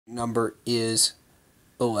number is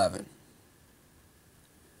 11.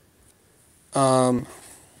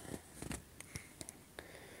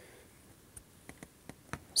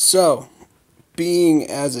 So, being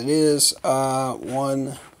as it is,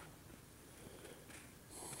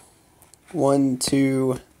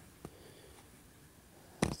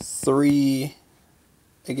 3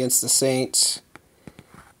 against the Saints,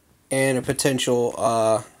 and a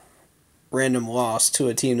potential random loss to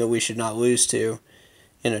a team that we should not lose to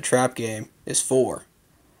in a trap game is 4.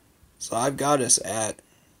 So I've got us at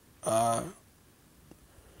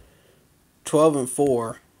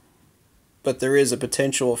 12-4, but there is a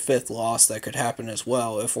potential 5th loss that could happen as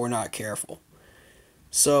well if we're not careful.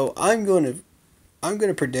 So I'm going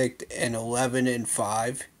to predict an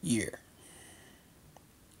 11-5 year.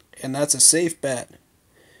 And that's a safe bet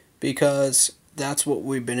because that's what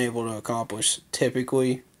we've been able to accomplish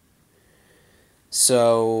typically.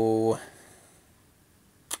 So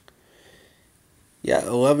yeah,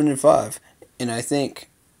 11-5. And I think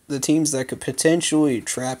the teams that could potentially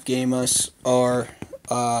trap game us are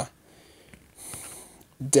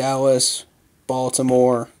Dallas,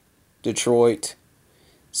 Baltimore, Detroit,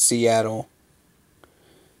 Seattle,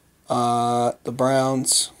 the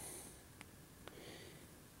Browns,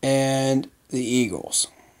 and the Eagles.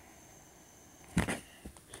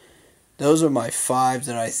 Those are my 5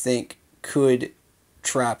 that I think could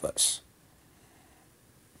trap us.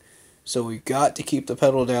 So we've got to keep the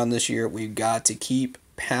pedal down this year. We've got to keep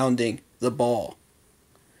pounding the ball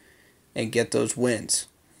and get those wins.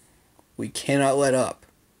 We cannot let up.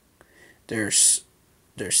 There's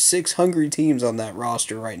 6 hungry teams on that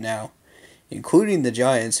roster right now, including the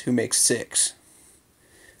Giants, who make 6,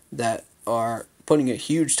 that are putting a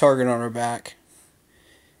huge target on our back,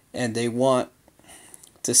 and they want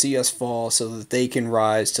to see us fall so that they can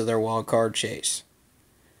rise to their wild card chase.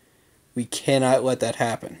 We cannot let that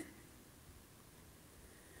happen.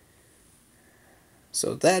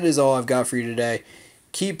 So that is all I've got for you today.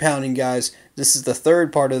 Keep pounding, guys. This is the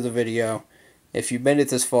 3rd part of the video. If you've made it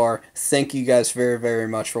this far, thank you guys very, very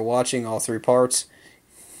much for watching all 3 parts.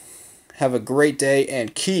 Have a great day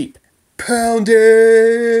and keep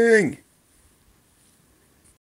pounding!